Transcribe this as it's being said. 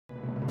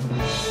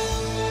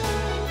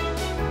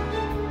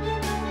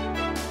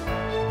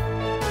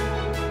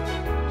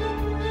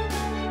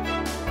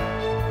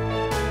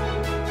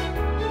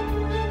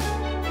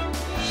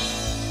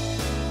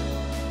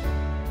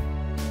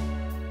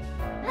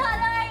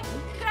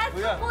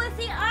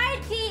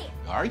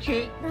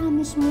Archie!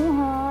 Promise mo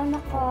ha,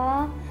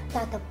 naka.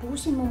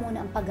 Tatapusin mo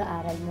muna ang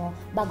pag-aaral mo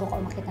bago ka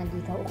umakit ng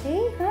ligaw,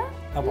 okay? Ha?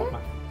 Apo, ma.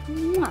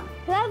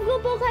 Love ko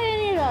po kayo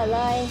ni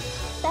Loloy.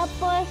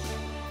 Tapos,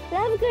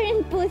 love ko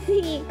rin po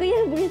si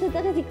Kuya Bruce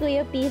at si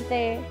Kuya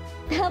Peter.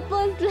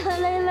 Tapos,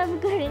 Loloy, love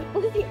ko rin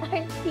po si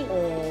Archie.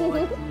 Oh,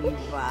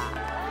 diba?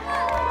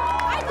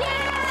 Archie!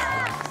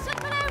 Shoot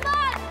mo na yung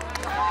ball!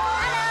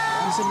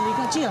 Hello! Ang sagli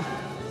ka, Chia.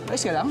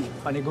 Ayos ka lang?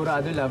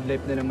 Panigurado, love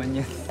life na naman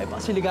yan. Ay, baka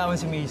siligawan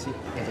si Macy.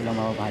 Ito lang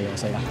mapapayo ko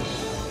sa'yo.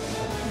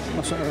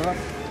 Masarap.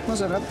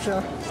 Masarap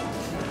siya.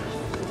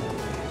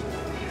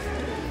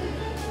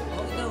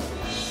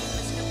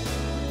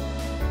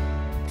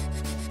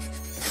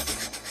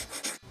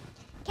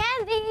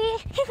 Candy!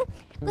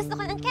 Gusto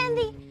ko ng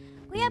candy!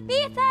 Kuya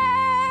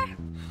Peter!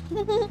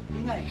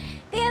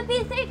 Kuya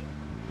Peter!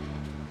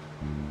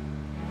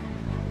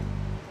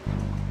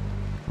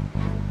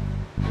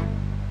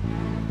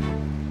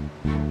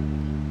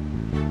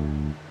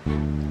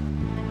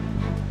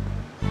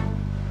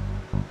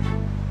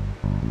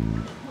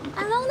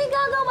 Anong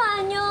nagagawa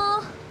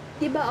niyo?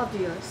 Di ba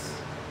obvious?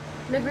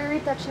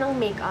 Nagre-retouch ng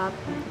makeup.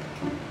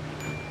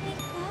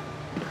 Makeup?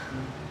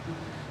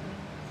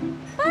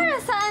 Para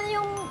saan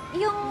yung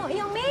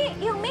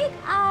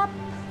makeup?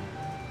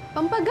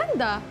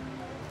 Pampaganda.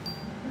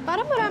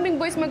 Para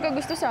maraming boys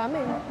magkagusto sa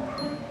amin.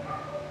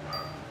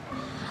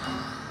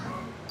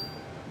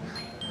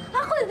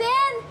 Ako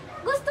din!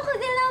 Gusto ko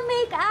din ng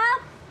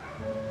makeup!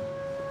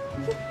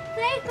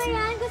 Try ko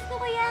yan. Gusto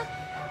ko yan.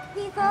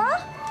 Dito?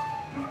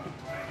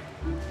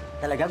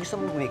 Talaga gusto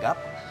mo mag-makeup?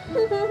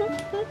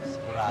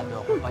 Sigurado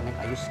ako pa niyang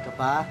ayos ka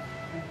pa.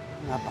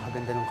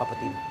 Napakaganda ng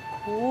kapatid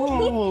ko.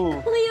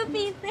 Kuya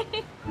Peter.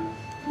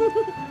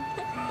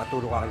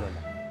 Paturo ka kay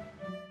Lola.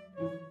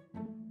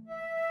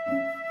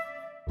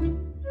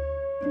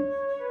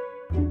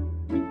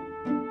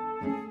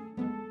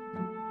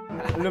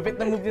 Lupit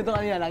na move nito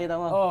kanina, nakita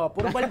mo? Oo,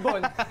 puro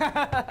balbon.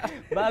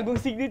 Bagong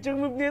signature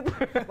move nito.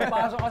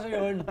 Papasok kasi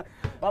yun.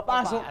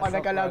 Papasok pa,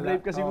 nagka-love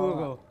life ka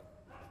siguro.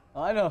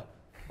 O ano?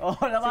 O,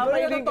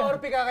 nakapailing ka. Siguro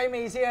natorpi ka kay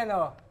Macy,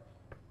 ano?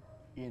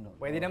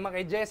 Pwede naman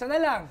kay Jessa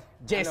na lang.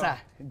 Jessa!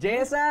 Ano?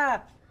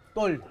 Jessa!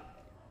 Tol,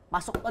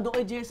 pasok pa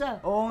doon kay Jessa.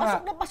 Oo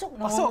nga. Pasok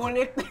na.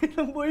 Nakakonect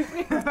ng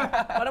boyfriend.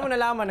 Paano mo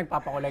nalaman,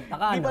 nagpapakolekta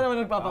ka? Hindi pa naman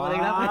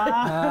nagpapakolekta.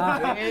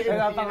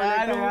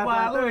 Nagpapakolekta mo pa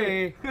ako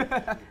eh.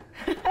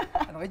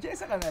 Ano kay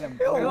Jessa ka na lang?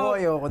 Oo,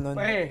 ayoko nun.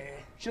 Pre,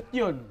 shoot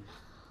yun.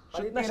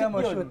 Shoot na shoot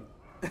yun.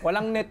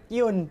 Walang net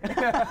yun.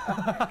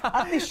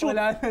 At least shoot.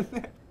 Wala na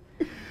net.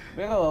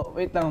 Pero,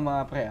 wait lang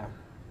mga pre ah.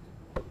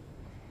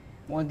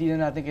 Mukhang di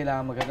na natin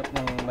kailangan maghanap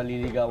ng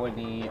maliligawan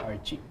ni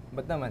Archie.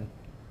 Ba't naman?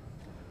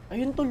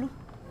 Ayun tol,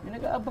 may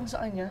nag-aabang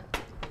sa kanya.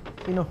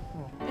 Sino?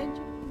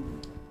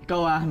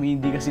 Ikaw ah, may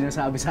hindi ka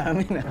sinasabi sa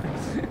amin ah.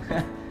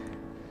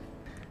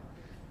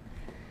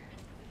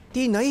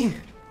 Tinay!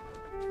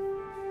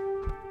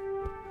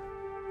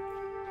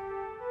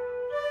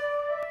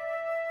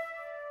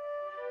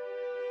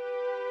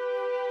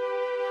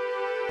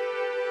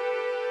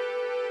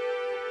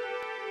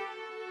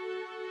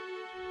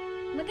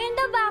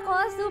 Maganda ba ako,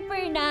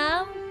 Super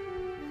Nam?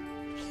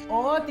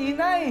 Oo,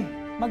 Tinay!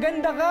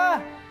 Maganda ka!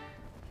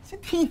 Si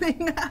Tinay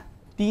nga!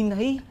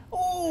 Tinay?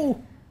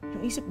 Oo!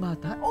 Yung isip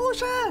bata? Oo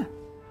siya!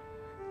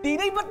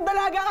 Tinay, ba't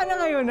dalaga ka na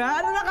ngayon ha?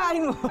 Ano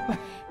nakain mo?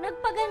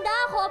 Nagpaganda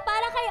ako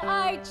para kay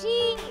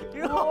Archie!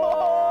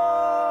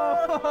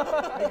 Oh!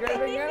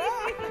 Galing nga na!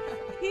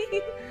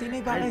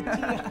 Tinay, bakit?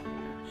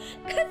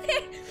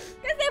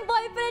 Kasi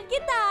boyfriend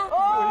kita!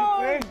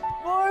 Oh!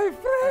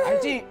 Boyfriend!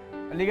 Archie,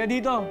 halika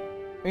dito.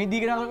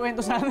 Hindi ka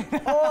nakakwento sa amin.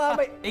 Oo,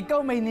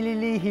 ikaw may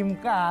nililihim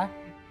ka.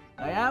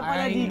 Kaya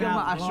pala di ka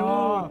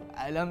ma-assure.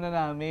 Alam na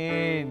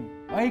namin.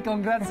 Ay,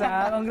 congrats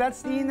ha. Congrats,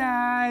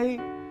 Tinay.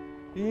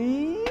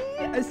 Eh,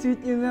 ang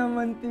sweet niyo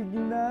naman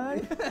tignan.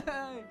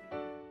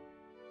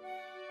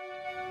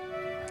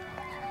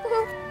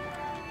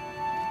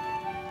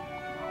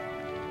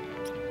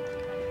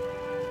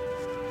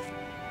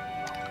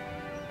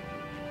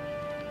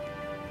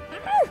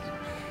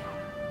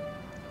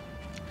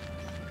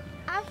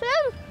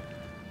 Awesome!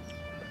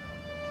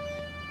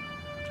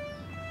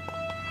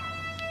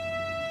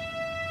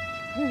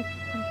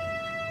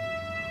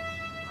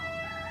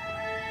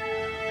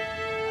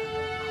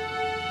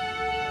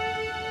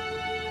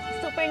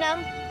 Super Nam,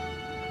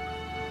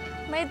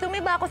 may dumi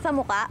ba ako sa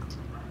mukha?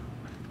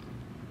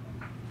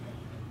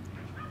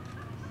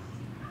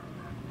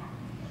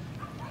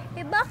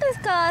 Eh bakit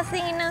ka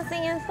singin ng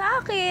singin sa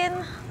akin?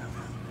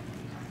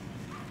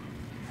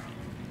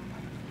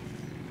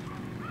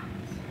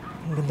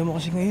 Ang ganda mo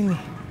kasi ngayon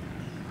eh.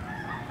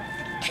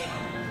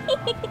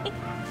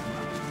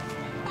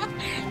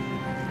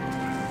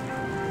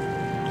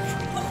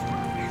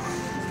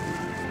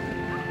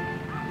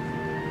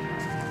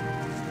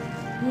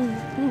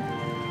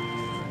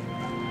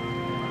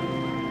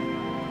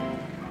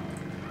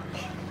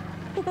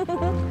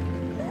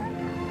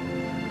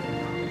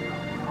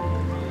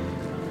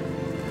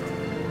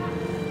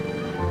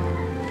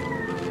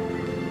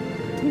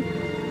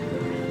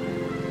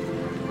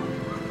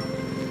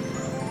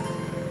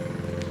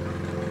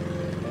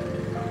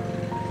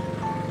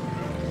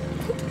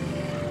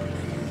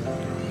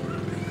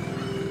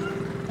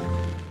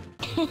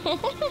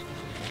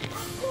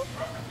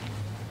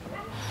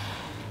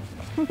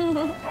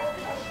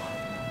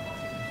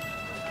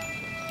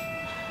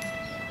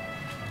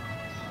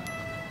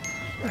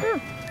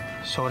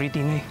 Sorry,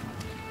 Tinay.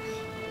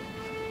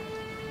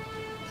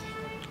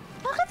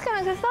 Bakit ka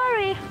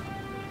nagsasorry?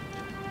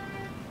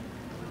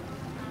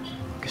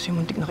 Kasi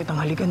muntik na kitang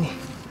halikan eh.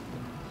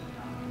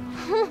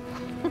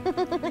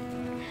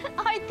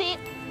 Archie,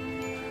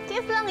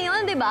 kiss lang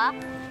yun, di ba?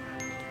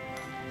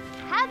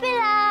 Happy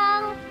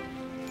lang!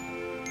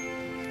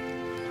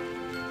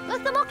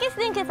 Gusto mo kiss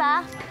din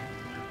kita?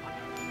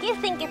 Kiss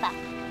din kita.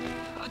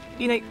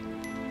 Tinay,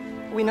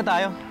 uwi na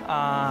tayo.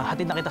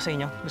 Hatid na kita sa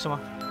inyo. Gusto mo?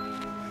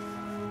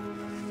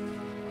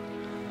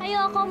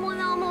 Ayoko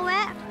muna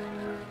umuwi.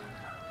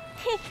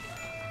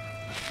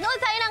 Nood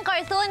tayo ng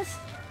cartoons.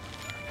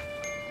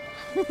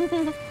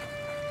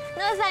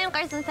 Nood tayo ng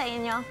cartoons sa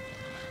inyo.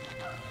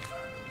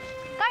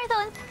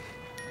 Cartoons.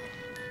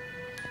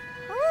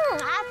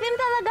 Asim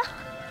talaga.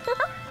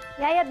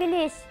 Yaya,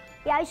 bilis.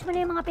 Iayos mo na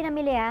yung mga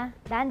pinamili, ha?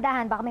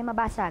 Dahan-dahan, baka may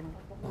mabasag.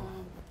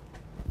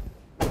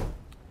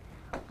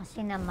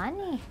 Kasi naman,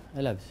 eh.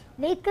 Hey, Labs.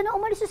 Late ka na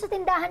umalis sa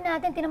tindahan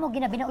natin. Tinan mo,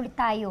 ginabi na ulit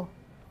tayo.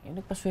 Eh,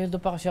 nagpasweldo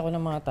pa kasi ako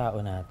ng mga tao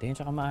natin.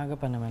 Tsaka maaga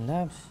pa naman,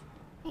 Labs.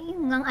 Eh,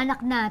 yung ngang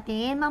anak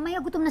natin. Mamaya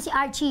gutom na si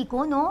Archie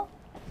ko, no?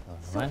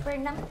 Super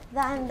na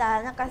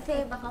dahan-dahan na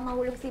kasi baka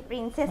mahulog si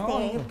Princess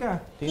eh. ingat ka.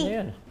 Sino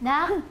yan?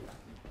 Nak?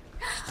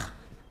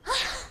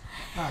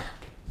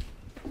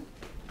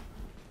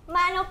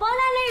 Mano po,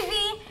 Nanay V?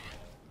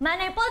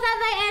 Manay po,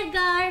 Tatay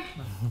Edgar.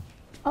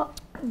 Oh,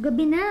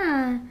 gabi na.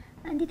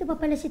 Andito pa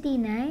pala si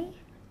Tinay.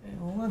 Eh,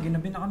 oo nga,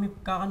 ginabi na kami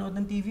kakanood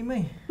ng TV mo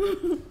eh.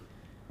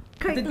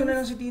 Hatid ko na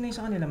lang si Tinay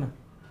sa kanila, ma.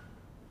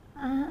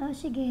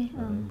 Sige.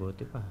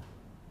 Buti pa.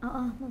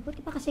 Oo,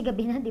 mabuti pa kasi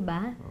gabi na, di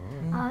ba?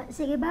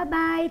 Sige,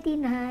 bye-bye,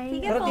 Tinay.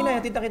 Sige Pero po. Tinay,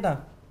 hatid na kita.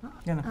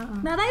 Yan na.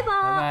 Bye-bye po.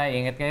 Bye-bye.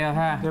 Ingat kayo,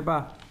 ha? Sige pa.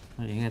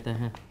 Ingat,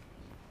 ha?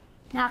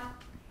 Nak.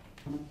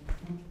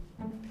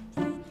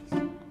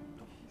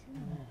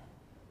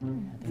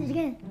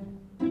 Sige.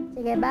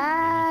 Sige,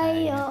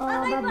 bye. Oo,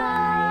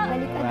 bye-bye.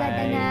 Balik agad,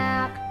 Bye.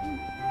 anak.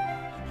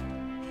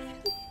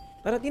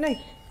 Tara, Tinay.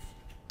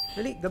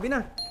 Dali, gabi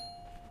na.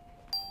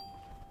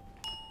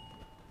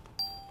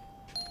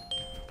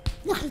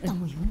 Nakita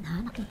mo yun, ha?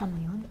 Nakita mo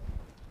yun?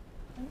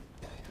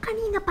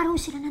 Kanina pa raw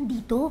sila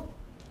nandito.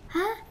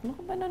 Ha? Ano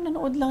ka ba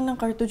nanonood lang ng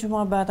cartoon yung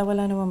mga bata?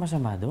 Wala namang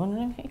masama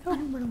doon. Ikaw?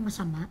 Anong walang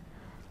masama?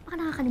 Baka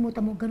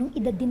nakakalimutan mo, ganung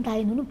edad din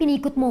tayo noon nung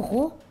pinikot mo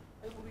ko.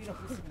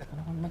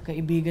 Ano kung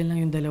magkaibigan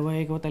lang yung dalawa?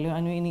 Ikaw talaga,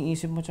 ano yung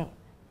iniisip mo? Tsaka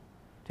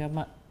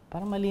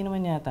parang mali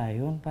naman yata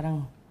yun.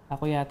 Parang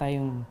ako yata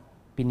yung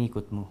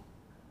pinikot mo.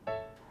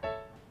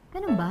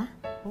 Ganun ba?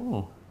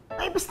 Oo.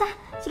 Ay, basta.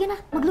 Sige na,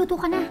 magluto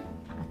ka na.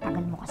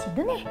 Tagal mo kasi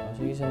dun eh. Oh,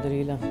 sige,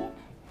 sandali lang.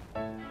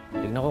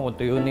 Tignan ko kung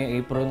tuyo na yung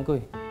apron ko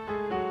eh.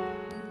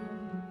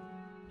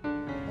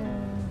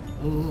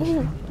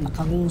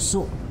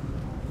 Nakanguso.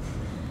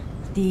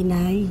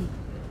 Tinay,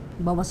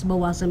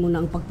 bawas-bawasan mo na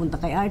ang pagpunta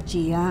kay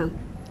Archie, ha?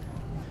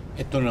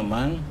 Ito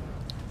naman,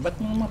 ba't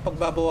mo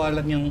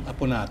mapagbabawalan yung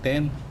apo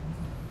natin?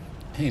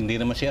 Eh, hindi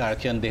naman si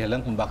Archie ang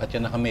dahilan kung bakit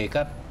siya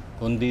naka-makeup,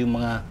 kundi yung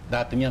mga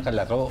dati niyang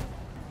kalaro.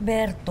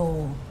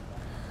 Berto,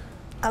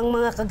 ang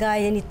mga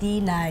kagaya ni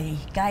Tinay,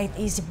 kahit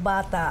isip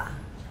bata,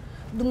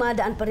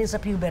 dumadaan pa rin sa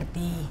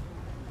puberty.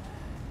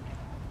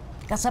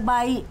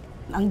 Kasabay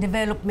ang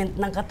development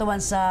ng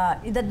katawan sa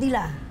edad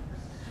nila.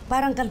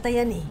 Parang kanta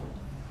yan eh.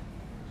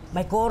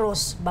 May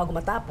chorus bago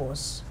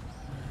matapos.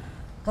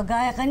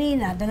 Kagaya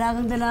kanina,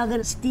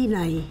 dalagang-dalagan si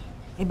Tinay,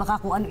 eh baka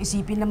kung ano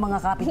isipin ng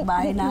mga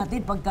kapitbahay natin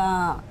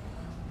pagka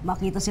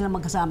makita sila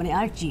magkasama ni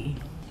Archie.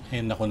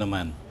 Eh, naku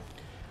naman.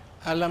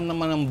 Alam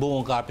naman ang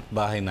buong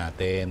kapitbahay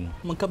natin.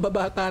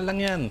 Magkababata lang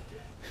yan.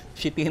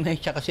 Si Tinay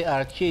tsaka si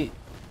Archie.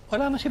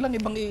 Wala na silang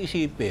ibang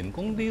iisipin,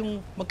 kundi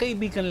yung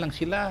magkaibigan lang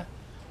sila.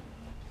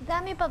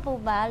 Dami pa po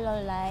ba,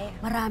 Lolay?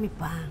 Marami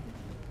pa.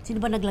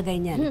 Sino ba naglagay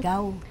niyan?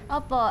 Ikaw?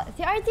 Opo,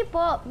 si Archie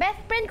po, best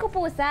friend ko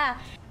po sa.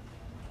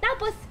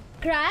 Tapos,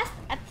 crush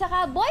at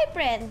saka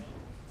boyfriend.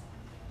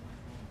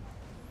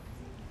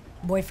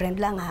 Boyfriend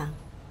lang, ha?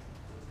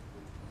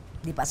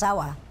 Di pa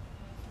asawa?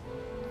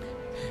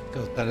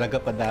 Ikaw talaga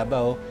pa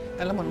Davao.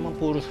 Alam mo naman,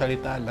 puro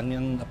salita lang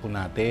yung apo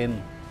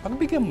natin.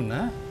 Pagbigyan mo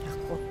na.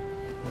 Ako,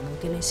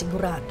 mabuti na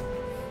sigurado.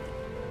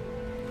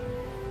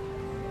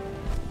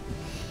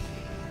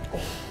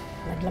 Oh,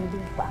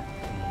 naglambing pa.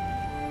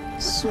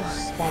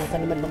 Sus, paano ka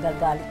naman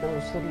magagalit ng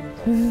gusto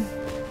rito?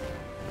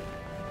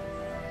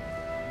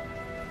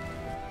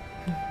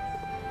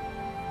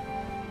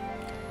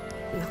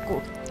 Naku.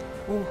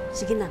 Oh,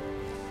 sige na.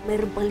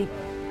 Mayroon pang lip.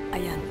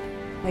 Ayan,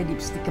 may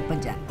lipstick ka pa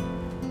dyan.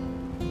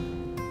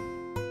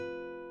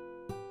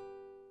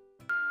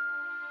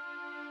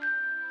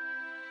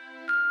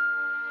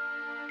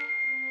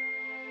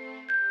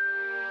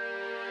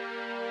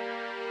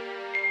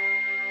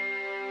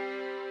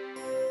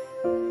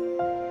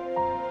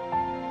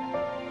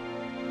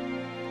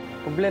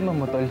 Problema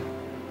mo, tol?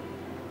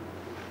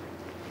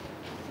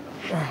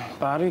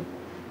 Pare,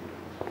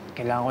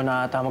 kailangan ko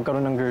na ata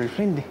magkaroon ng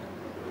girlfriend eh.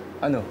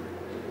 Ano?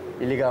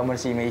 Iligaw mo na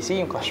si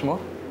Macy, yung crush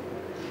mo?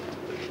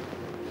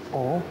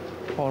 Oo.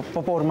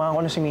 Papormahan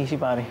ko na si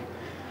Macy, pare.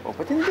 O,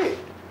 ba't hindi?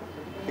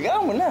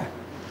 Ligaw mo na.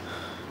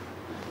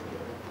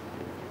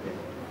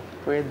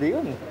 Pwede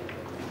yun.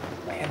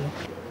 Ayan.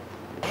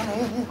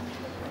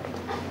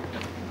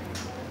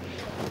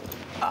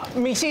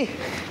 Macy!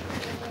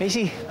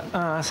 Macy,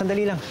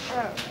 sandali lang.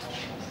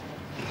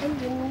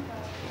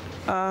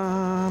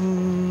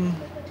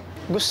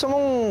 Gusto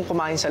mong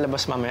kumain sa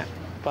labas mamaya?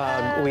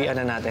 Pag uwian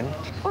na natin?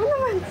 Oo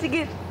naman,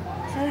 sige.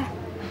 Sara.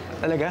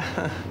 Talaga?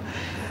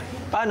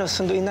 Paano?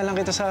 Sunduin na lang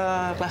kita sa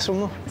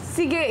classroom mo.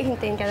 Sige,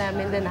 hintayin ka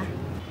namin doon, ah.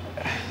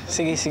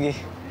 Sige, sige.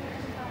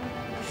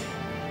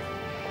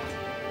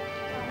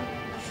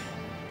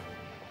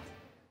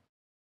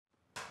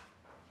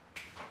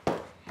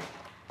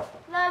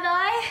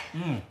 Loloy?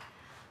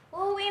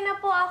 Uuwi na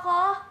po ako.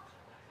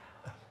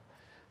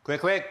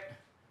 Kwek,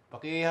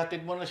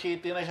 pakihatid mo na si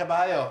Tinay sa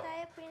bahay, oh.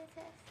 Tayo,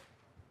 princess.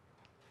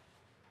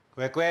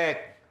 Kwek.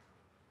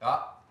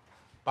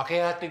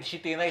 Pakihatid si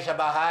Tinay sa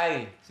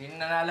bahay. Sino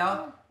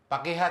nanalo?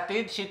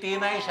 Pakihatid si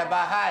Tinay sa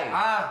bahay.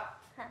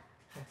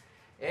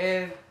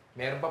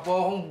 Meron pa po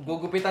akong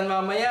gugupitan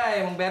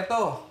mamaya Mang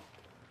Berto.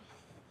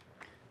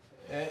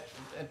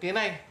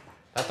 Tinay,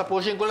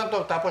 tatapusin ko lang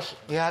to, tapos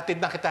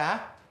ihatid na kita, ha?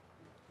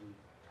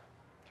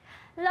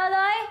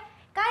 Loloy,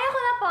 kaya ko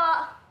na po.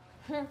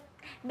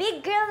 Big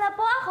girl na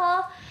po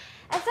ako.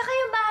 At saka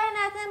yung bahay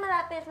natin,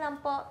 malapit lang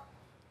po.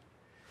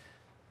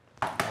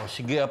 O,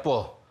 sige,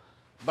 Apo.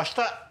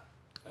 Basta,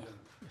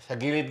 sa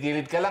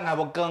gilid-gilid ka lang, ha?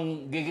 Huwag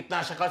kang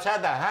gigitna sa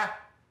kalsada, ha?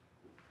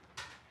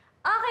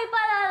 Okay po,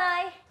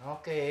 Loloy.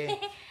 Okay.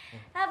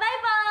 Bye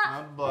po.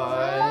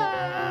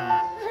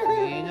 Bye.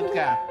 Ingat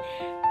ka.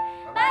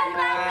 Bye,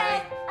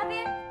 princess.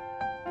 Abir.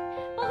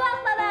 Pugak,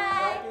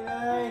 bye-bye.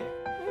 Tinay!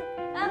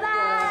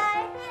 Bye-bye.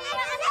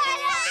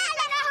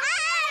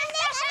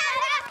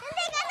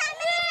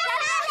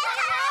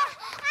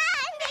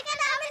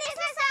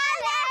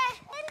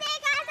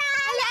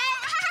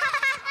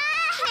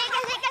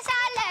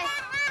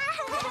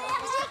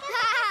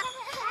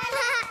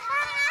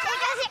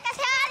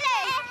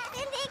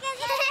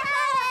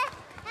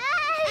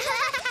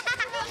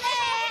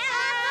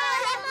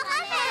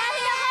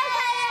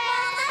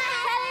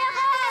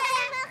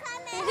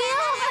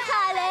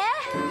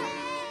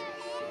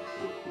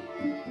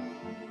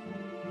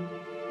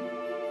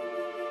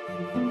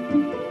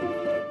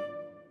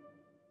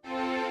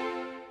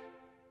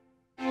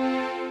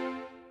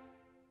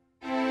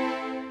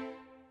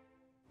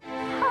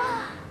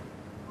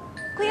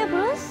 Kuya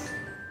Bruce?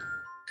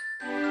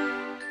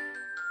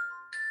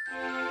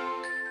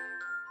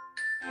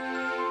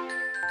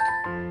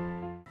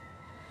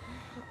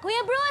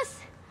 Kuya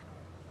Bruce!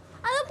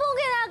 Ano pong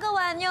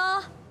ginagawa niyo?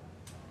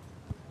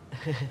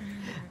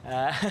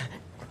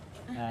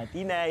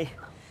 Tinay.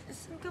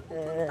 Saan ka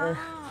pupunta?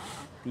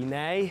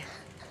 Tinay,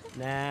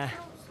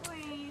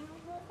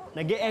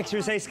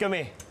 nag-e-exercise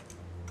kami.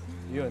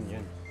 Yun.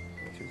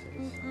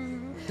 Exercise.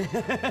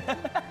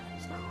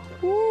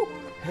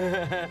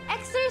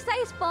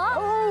 Exercise po?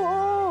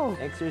 Oo!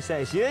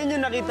 Exercise. Yun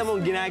yung nakita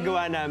mong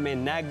ginagawa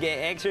namin.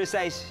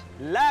 Nag-e-exercise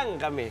lang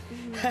kami.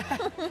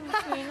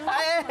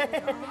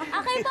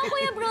 Okay po,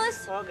 Kuya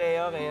Bruce. Okay.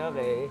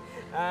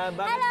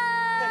 Bakit... Hello!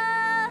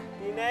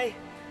 Tinay,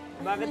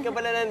 bakit ka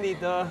pala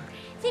nandito?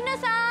 Sino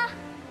sa?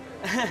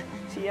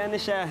 Si ano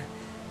siya?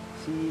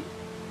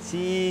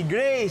 Si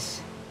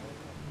Grace.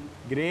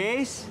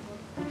 Grace?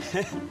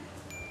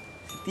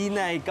 Si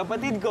Tinay,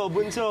 kapatid ko,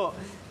 bunso.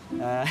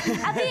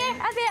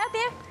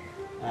 Apir!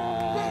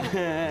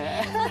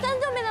 Saan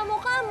dumi na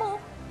mukha mo?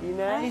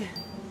 Tinay?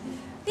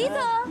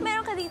 Dito,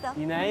 meron ka dito.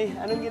 Tinay,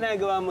 anong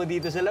ginagawa mo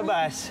dito sa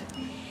labas?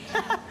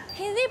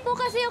 Hindi po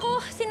kasi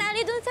ako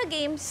sinali dun sa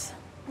games.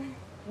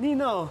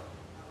 Nino?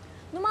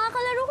 Nung mga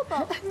kalaro ko po.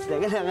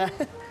 Teka lang, ha?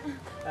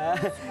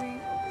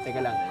 Teka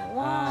lang.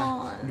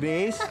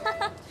 Grace?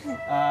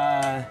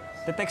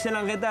 Te-text na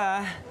lang kita,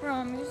 ha?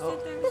 Promise,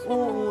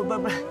 Oo,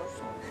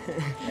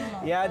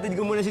 ihatid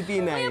ko muna si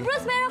Tinay. Kuya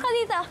Bruce, meron ka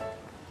dito.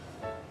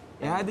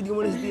 Ihatid ko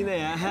muna si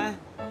Tinay, ha?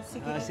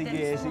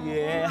 Sige.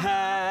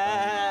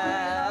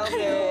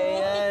 Okay,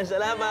 yan.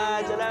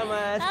 Salamat.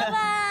 Bye-bye!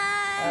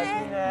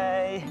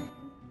 Tinay.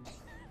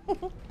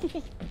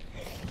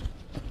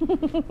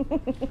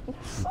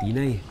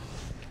 Tinay,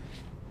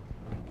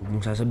 huwag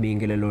mong sasabihin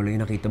kila Lola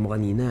yung nakita mo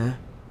kanina,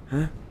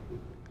 ha?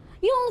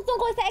 Yung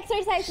tungkol sa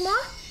exercise mo?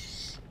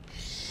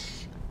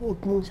 Huwag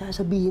mong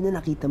sasabihin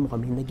na nakita mo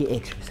kami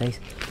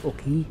nag-e-exercise,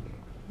 okay?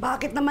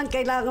 Bakit naman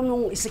kailangan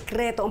mong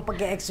isikreto ang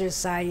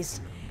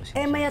pag-exercise?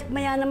 Maya't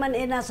maya naman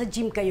nasa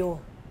gym kayo.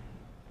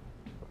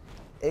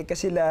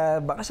 Kasi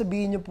baka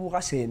sabihin niyo po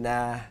kasi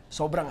na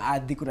sobrang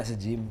addict ko na sa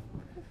gym.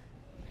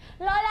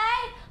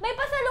 Lolay, may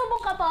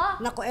pasalubong ka po?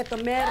 Naku, eto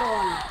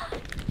meron.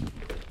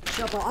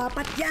 Naku,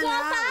 4 yan,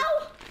 ha?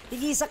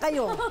 Tigisa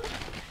kayo.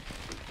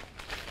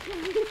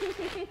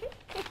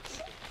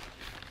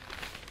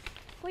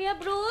 Kuya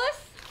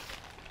Bruce?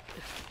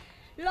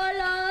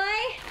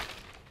 Loloy?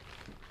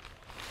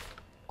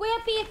 Kuya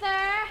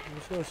Peter?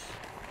 Jesus.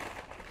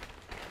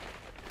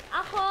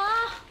 Ako?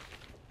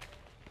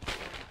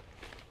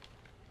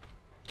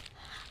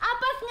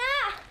 Apas nga!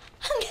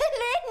 Ang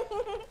galing!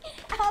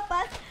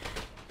 Apas!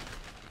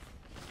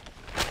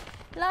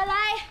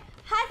 Lolay,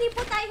 hati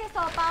po tayo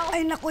sa sopaw.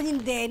 Ay, naku,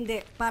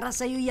 hindi. Para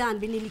sa'yo yan.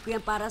 Binili ko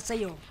yan para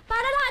sa'yo.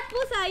 Para lahat po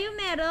sa'yo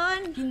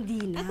meron.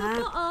 Hindi na.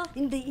 Ito po, oh.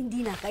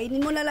 Hindi na.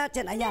 Kainin mo na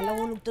lahat yan. Ayan,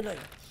 nahulog tuloy.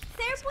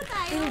 Share po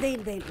tayo. Hindi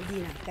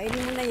na.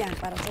 Kainin mo na yan.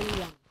 Para sa'yo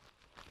yan.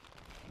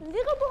 Hindi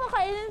ko po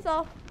kakainin,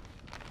 so.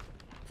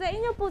 Sa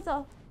inyo po,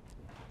 so.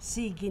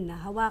 Sige na.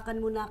 Hawakan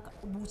mo na.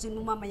 Ubusin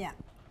mo mamaya.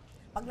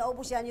 Pag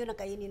naubos yan, yun ang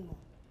kainin mo.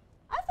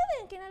 Asa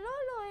din? Kina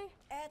Loloy.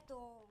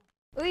 Eto.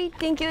 Uy,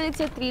 thank you ulit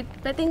sa treat.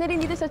 Dating na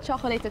rin dito sa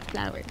chocolate at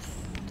flowers.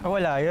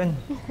 Wala yun.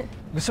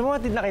 Gusto mo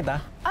hatid na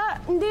kita?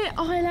 Hindi.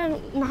 Okay lang.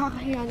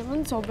 Nakakahiya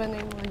naman. Sobra na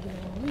yung mga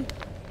ginawa mo.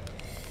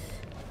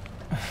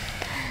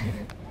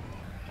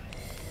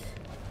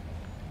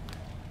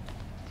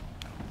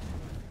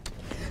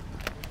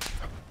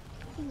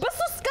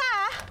 Bastos ka,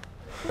 ah!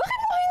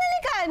 Bakit mo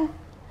hinalikan?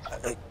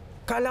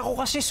 Kala ko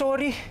kasi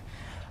sorry.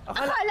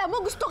 Akala mo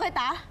gusto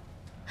kita?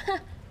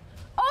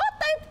 Oo,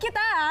 type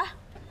kita, ah!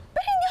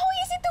 Pero hindi ako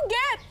easy to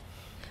get!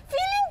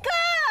 Feeling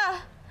ka!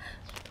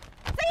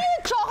 Sa'yo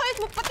yung chocolates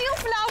mo, pati yung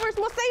flowers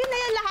mo, sa'yo na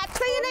yan lahat!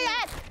 Sa'yo na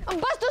yan! Ang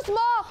bastos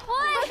mo!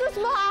 Ang bastos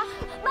mo, ha?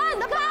 Bad ka!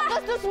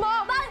 Napakabastos mo!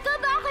 Bad ka!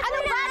 Bakit ano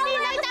ba,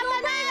 Tinay? Tama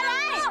na,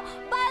 aray!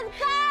 Bad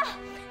ka!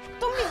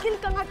 Tumigil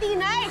ka nga,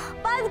 Tinay!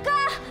 Bad ka!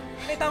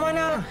 Tinay, tama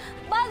na!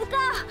 Bad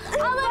ka!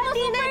 Ano ba,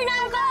 Tinay?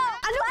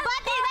 Ano ba,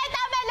 Tinay?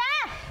 Tama na!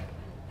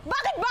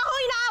 Bakit ba ako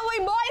inaaway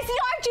mo? Eh, si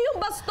Archie yung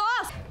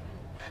bastos!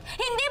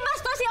 Hindi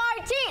bastos si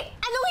Archie!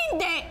 Anong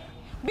hindi?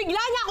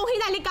 Bigla niya akong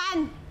hinalikan!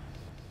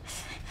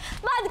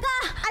 Bad ka!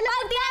 Ano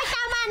ba, Tinay?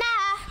 Tama na,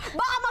 ha?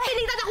 Baka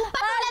mahiligtan akong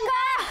patulan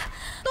ka!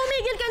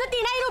 Tumigil ka na,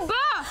 Tinay! Ano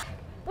ba?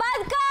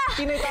 Bad ka!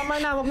 Tinay, tama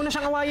na. Huwag mo na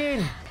siyang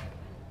awayin.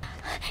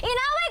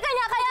 Inaway ka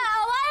niya, kaya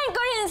awayin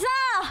ko rin sa...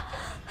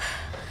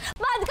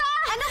 Bad ka!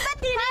 Ano ba,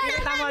 Tinay?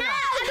 Tama na!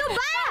 Ano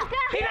ba?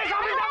 Tinay,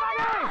 sabi tama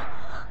na!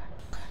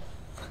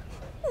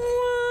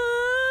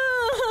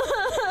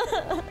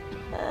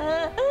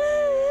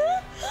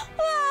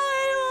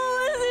 Bakit mo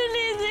ba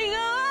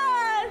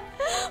sinisigawan?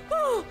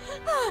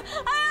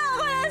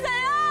 Ayoko na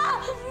sa'yo!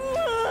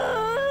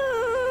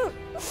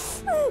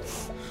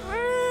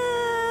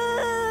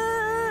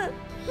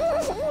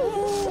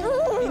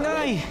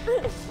 Tinay!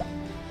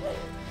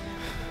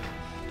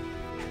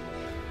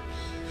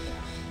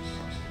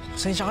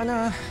 Pasensya ka na,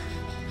 ha?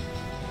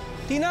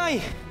 Tinay!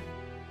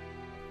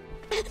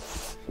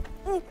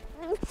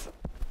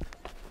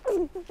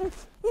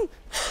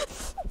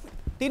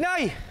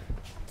 Tinay!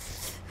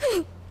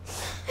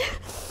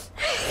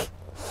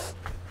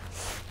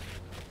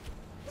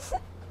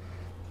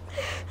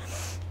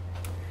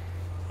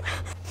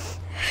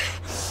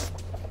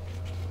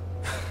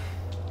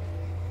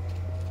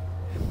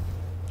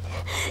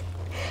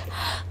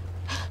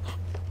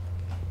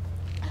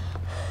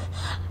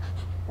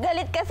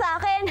 Galit ka sa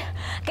akin,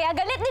 kaya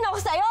galit din ako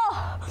sa'yo!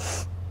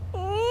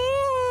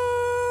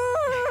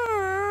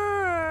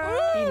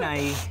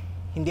 Tinay,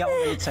 hindi ako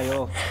galit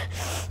sa'yo.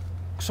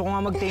 Gusto ko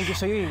nga mag-thank you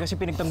sa'yo kasi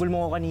pinagtanggol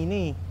mo ko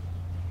kanina eh.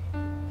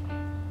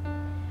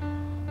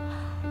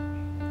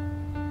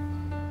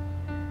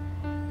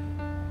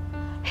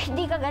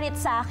 Hindi ka galit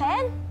sa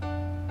akin?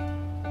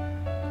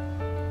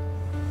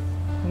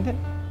 Hindi.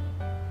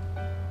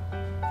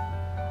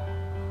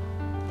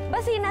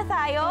 Basi na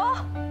tayo?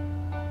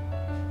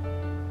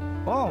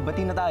 Oo,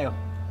 bati na tayo.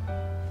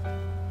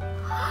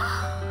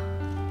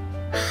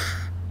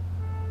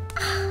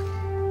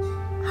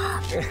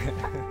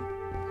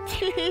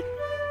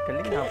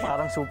 Galing na,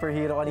 parang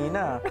superhero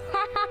kanina.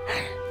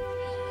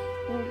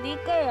 Hindi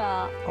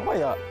kaya. O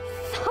kaya?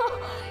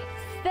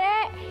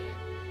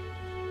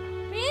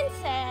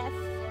 Princess!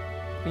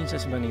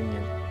 Princess ba name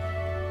yan?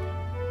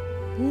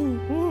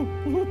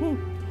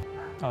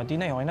 Oh,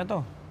 Tinay, okay na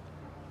to.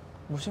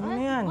 Busin mo na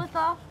yan.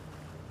 Buso?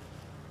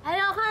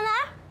 Ano ka na?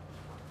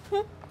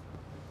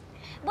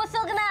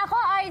 Busog na ako,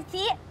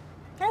 Archie.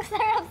 Ang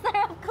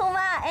sarap-sarap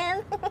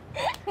kumain.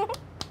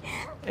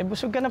 Eh,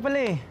 busog ka na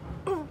pala eh.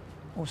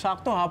 O,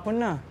 sakto,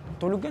 hapon na.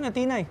 Tulog ka na,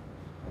 Tinay.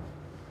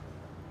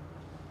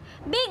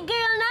 Big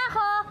girl na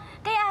ako,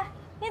 kaya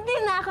hindi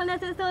na ako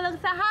nasusulog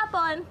sa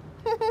hapon.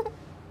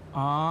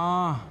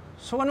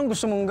 So anong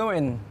gusto mong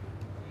gawin?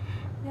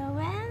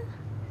 Gawin?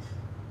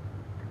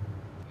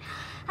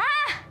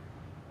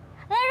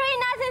 Laruin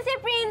natin si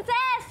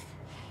Princess!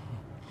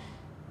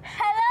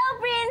 Hello,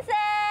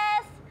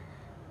 Princess!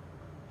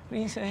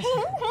 Princess?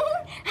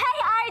 Hi,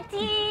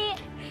 Archie!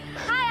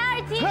 Hi,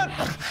 Archie!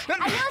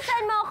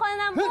 Ayusan mo ko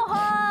ng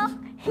buhok!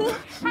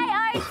 Hi,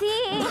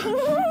 Archie!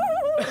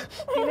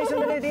 Tinay,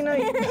 sandali, Tinay!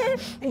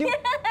 Hindi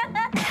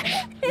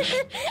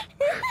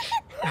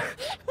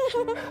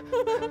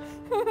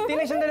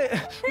Tinay, sandali!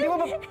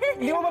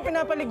 Hindi mo ba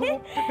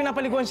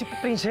pinapaliguan si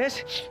Princess?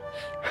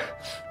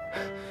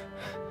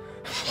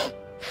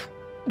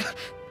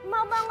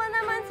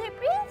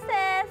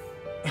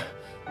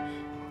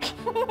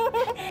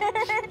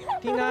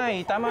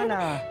 Tinay, tama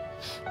na.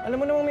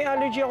 Alam mo namang may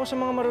allergy ako sa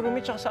mga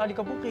marurumi tsaka sa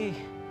alikabok eh.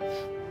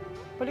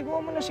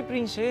 Paliguan mo na si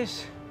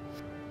Princess.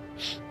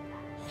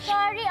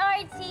 Sorry,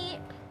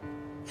 Archie.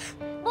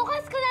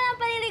 Bukas ko na lang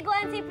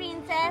paliliguan si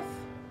Princess.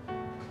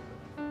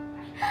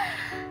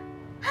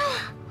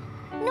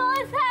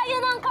 Noon sayo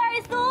ng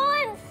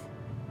cartoons!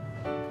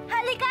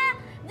 Halika!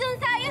 Doon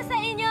sayo sa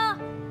inyo!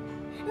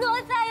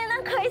 Noon sayo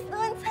ng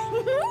cartoons!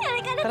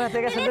 Halika na! Tara,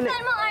 teka, sandali.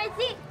 Bilisan mo,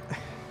 Archie!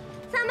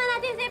 Sama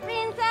natin si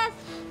Princess!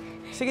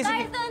 Sige,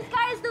 sige. Cartoons!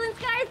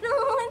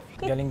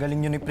 Galing-galing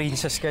yun ni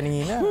Princess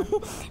kanina.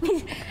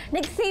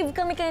 Nag-save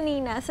kami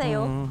kanina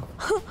sa'yo.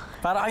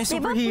 Para kayong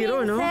superhero,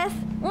 no? Princess?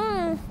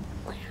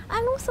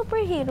 Anong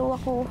superhero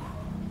ako?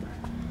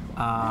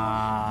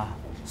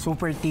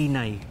 Super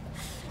Tinay.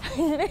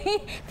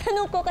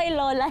 Tanong ko kay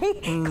Lola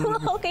kung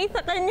okay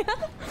sa kanya.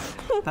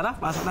 Tara,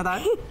 pasok na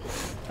tayo.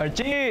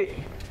 Archie!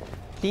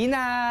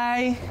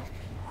 Tinay!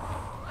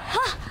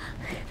 Ha!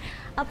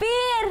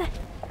 Apir!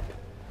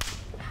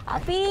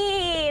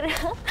 Apir!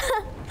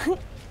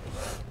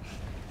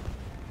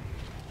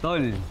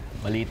 Tol,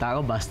 balita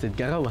ko, busted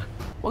ka raw ah.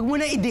 Huwag mo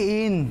na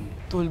idiin.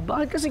 Tol,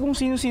 bakit kasi kung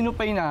sino-sino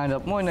pa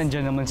hinahanap mo,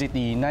 nandyan naman si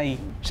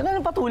Tinay. Siya na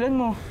lang patulan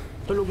mo.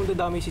 Tol, huwag mo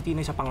dadamay si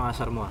Tinay sa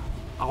pangasar mo ah.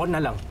 Ako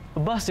na lang.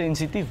 Aba,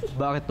 sensitive.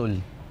 Bakit,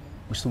 Tol?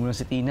 Gusto mo na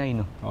si Tinay,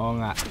 no?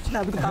 Oo nga.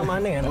 Sinabi ko tama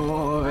na yan.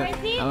 Oo,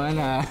 Archie? tama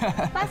na.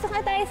 Pasok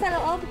na tayo sa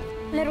loob.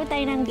 Laro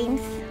tayo ng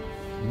games.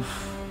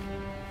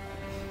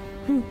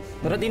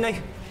 Tara, Tinay.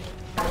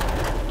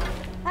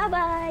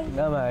 Bye-bye!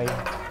 Bye-bye.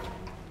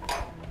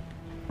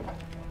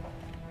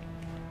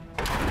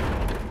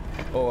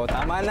 Oo,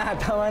 tama na.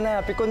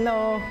 Pikon na,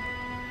 oh.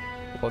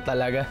 Ikaw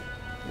talaga.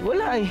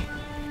 Wala eh.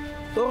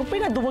 Pero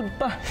pinaduwag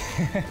pa.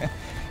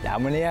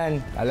 Yaman mo na yan.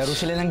 Lalaro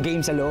sila ng game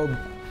sa loob.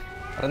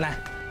 Tara na.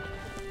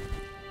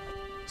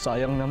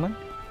 Sayang naman.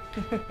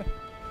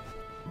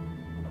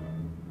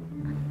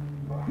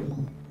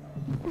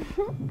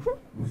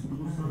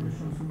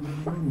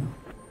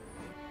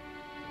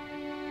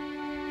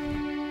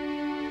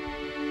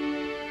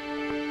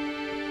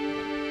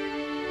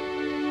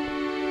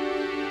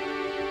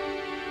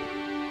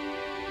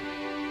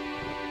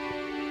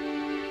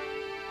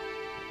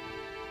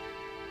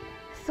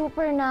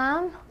 Super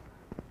Nam,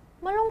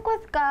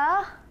 malungkot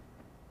ka?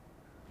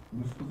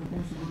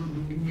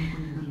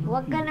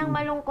 Huwag ka nang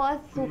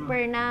malungkot,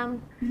 Super Nam.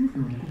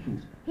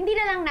 Hindi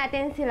na lang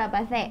natin sila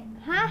base,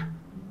 ha?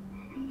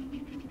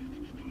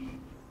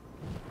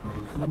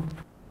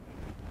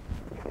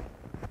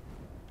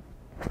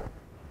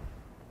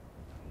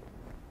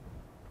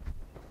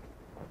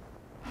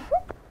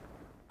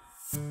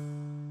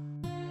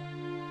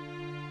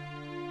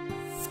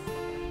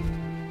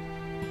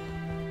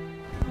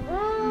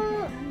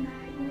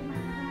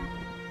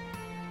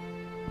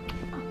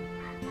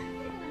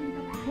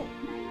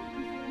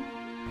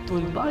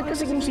 Tol, bakit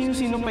kasi kung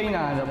sino-sino pa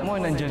hinahanap mo,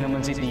 nandyan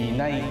naman si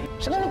Tinay.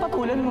 Siya na lang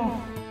patulan mo.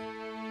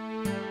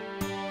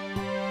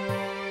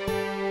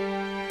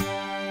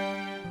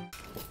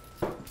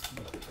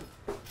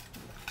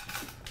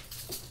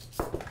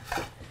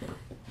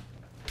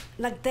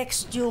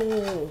 Nag-text yung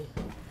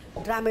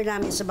drummer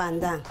namin sa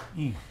banda.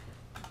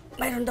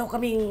 Mayroon daw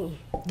kaming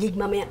gig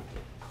mamaya.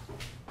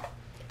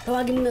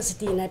 Tawagin mo na si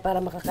Tinay para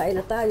makakain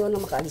na tayo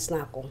na makaalis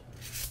na ako.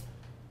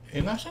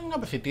 Eh, nasaan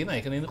nga ba si Tinay?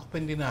 Kanina ko pa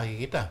hindi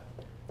nakikita.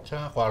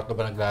 Sa kwarto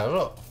ba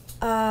naglaro?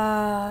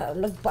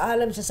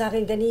 Nagpaalam siya sa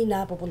akin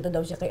kanina, pupunta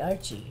daw siya kay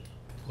Archie.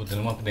 Buti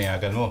naman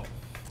pinayagan mo.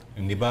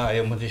 Hindi ba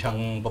ayaw mo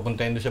siyang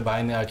papuntahin doon sa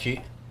bahay ni Archie?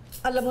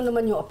 Alam mo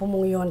naman yung apo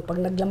mong yun, pag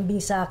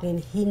naglambing sa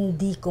akin,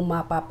 hindi ko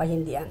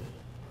mapapahindian.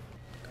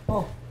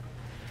 Oh,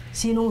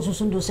 sinong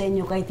susundo sa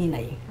inyo kay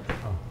Tinay?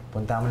 Oh,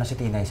 punta mo na si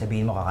Tinay,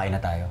 sabihin mo kakain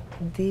na tayo.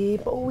 Hindi,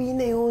 pauwi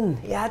na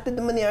yun. Ihatid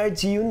naman ni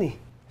Archie yun eh.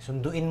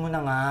 Sunduin mo na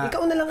nga.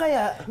 Ikaw na lang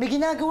kaya. May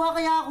ginagawa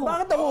kaya ako.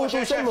 Bakit ako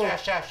utusan mo?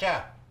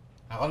 Siya.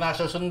 Ako na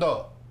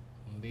susundo.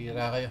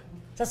 Bihira kayo.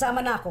 Sasama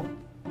na ako.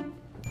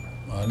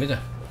 Halika.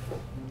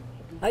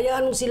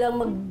 Hayaan mo silang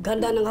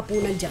maghanda ng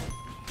hapunan dyan.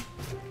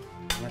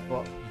 Ingat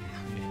po.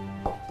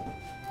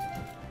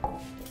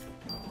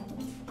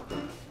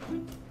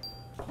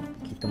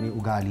 Kita mo yung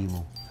ugali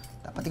mo.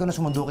 Dapat ikaw na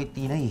sumundo kay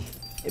Tinay.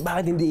 Eh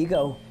bakit hindi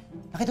ikaw?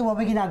 Nakita mo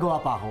ba may ginagawa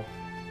pa ako?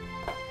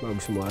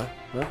 Gusto mo ha?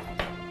 Ha?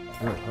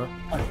 Ano, ha?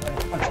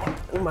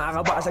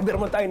 Makakabasag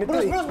naman tayo nito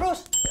eh.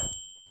 Bruce!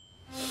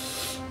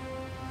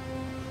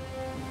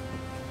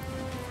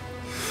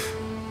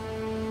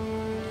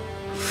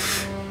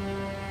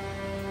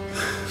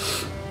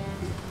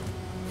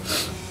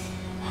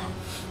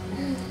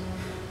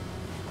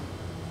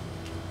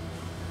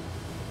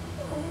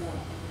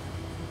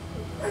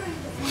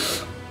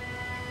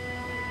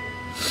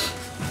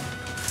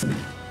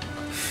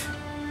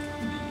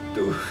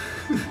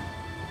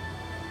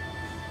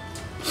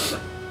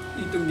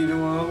 Itong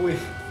ginawa ko eh.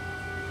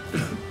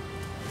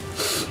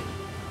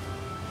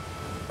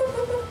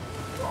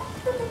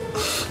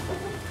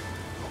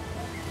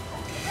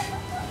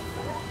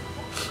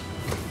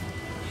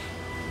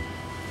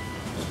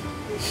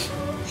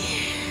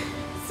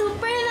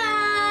 Super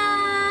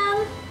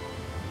Nam!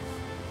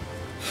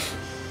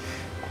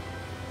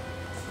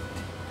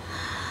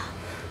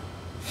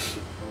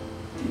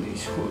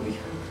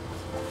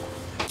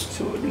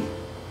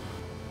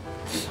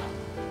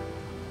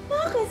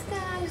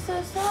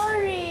 so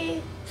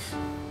sorry.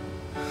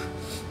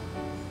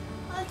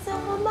 At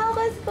saka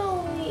bakit ka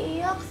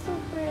umiiyak,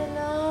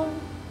 Supernam?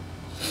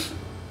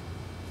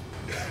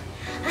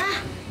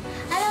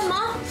 Alam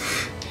mo,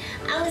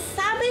 ang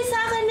sabi sa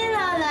akin ni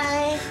Lola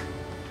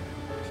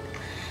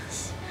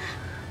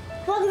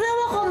huwag daw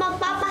ako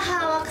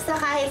magpapahawak sa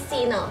kahit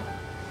sino.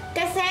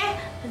 Kasi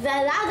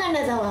dalaga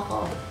na daw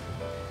ako.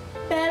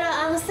 Pero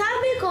ang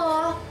sabi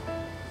ko,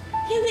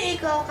 hindi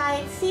ikaw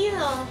kahit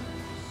sino.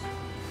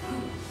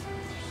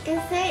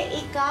 Kasi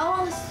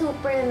ikaw ang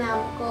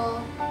Supernam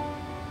ko.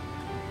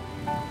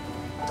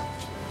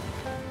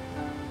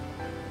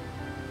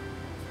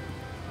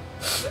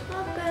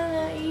 Huwag ka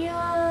na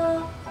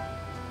iyak.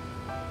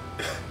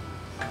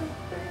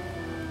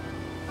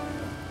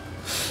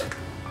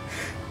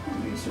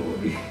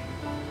 Sorry.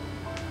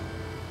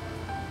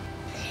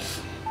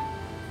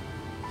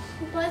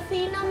 Pati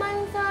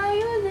naman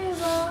tayo, di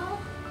ba?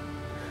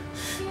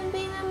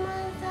 Hindi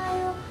naman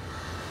tayo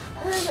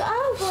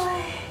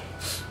nag-away.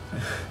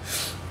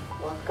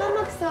 Huwag ka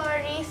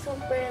mag-sorry,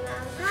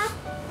 Supernam, ha?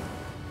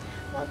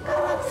 Huwag ka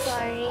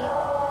mag-sorry.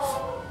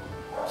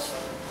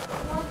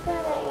 Huwag ka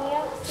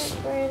naiyak,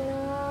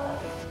 Supernam.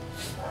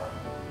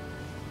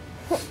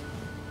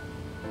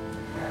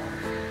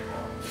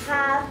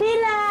 Happy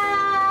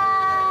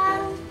lang!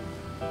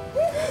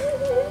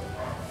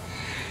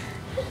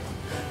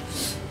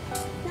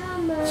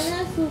 Tama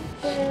na,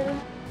 Super.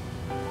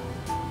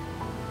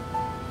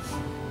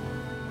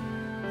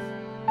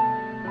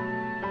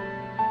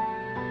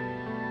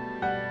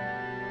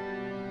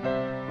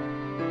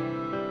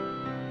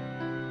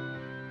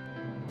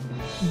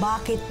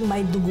 Bakit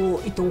may dugo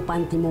itong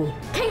panty mo?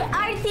 Kay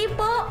Archie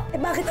po!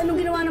 Bakit anong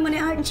ginawa naman ni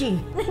Archie?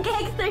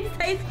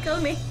 Nag-exercise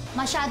kami.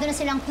 Masyado na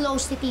silang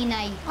close si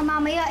Tinay.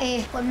 Mamaya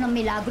kung anong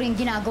milagro yung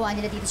ginagawa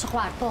nila dito sa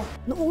kwarto.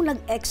 Noong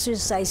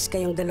nag-exercise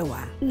kayong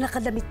dalawa,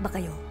 nakadamit ba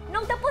kayo?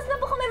 Nung tapos na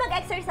po kami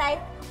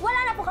mag-exercise, wala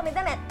na po kami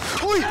damit.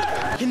 Uy!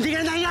 Hindi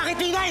ka na nahiya kay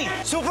Tinay!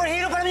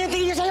 Superhero pa naman yung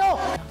tingin niya sa'yo!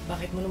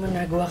 Bakit mo naman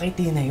nagawa kay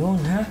Tina yun,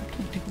 ha?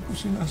 Hindi ko po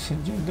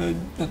sinasadya dahil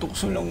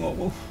natukso lang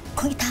ako.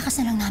 Kung itakas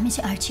na lang namin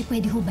si Archie,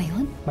 pwede ho ba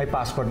yun? May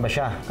passport ba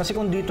siya? Kasi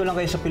kung dito lang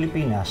kayo sa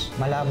Pilipinas,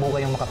 malabo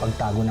kayong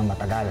makapagtago ng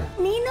matagal.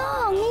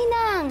 Ninong!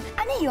 Ninang!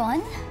 Ano yun?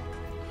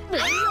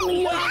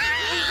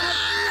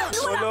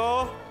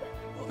 Lolo!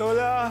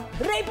 Lola!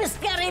 Rapist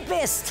ka,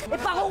 rapist!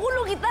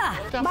 Ipakukulong kita!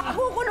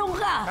 Makukulong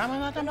ka! Tama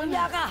na, tama na.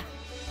 Tumangya ka!